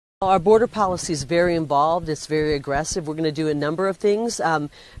Our border policy is very involved. It's very aggressive. We're going to do a number of things.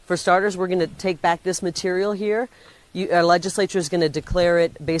 For starters, we're going to take back this material here. Our legislature is going to declare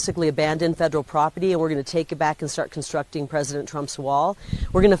it basically abandoned federal property, and we're going to take it back and start constructing President Trump's wall.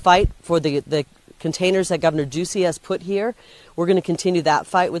 We're going to fight for the containers that Governor Ducey has put here. We're going to continue that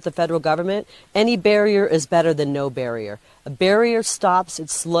fight with the federal government. Any barrier is better than no barrier. A barrier stops, it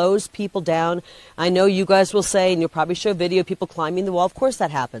slows people down. I know you guys will say, and you'll probably show video of people climbing the wall. Of course that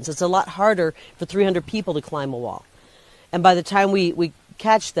happens. It's a lot harder for 300 people to climb a wall. And by the time we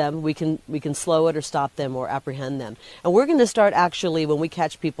catch them, we can slow it or stop them or apprehend them. And we're going to start actually, when we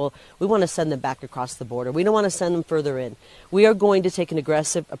catch people, we want to send them back across the border. We don't want to send them further in. We are going to take an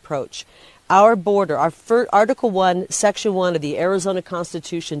aggressive approach. Our border, Article 1, Section 1 of the Arizona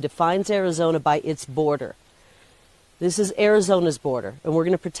Constitution defines Arizona by its border. This is Arizona's border, and we're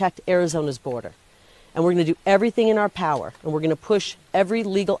going to protect Arizona's border. And we're going to do everything in our power, and we're going to push every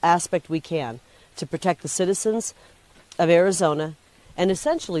legal aspect we can to protect the citizens of Arizona and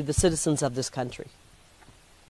essentially the citizens of this country.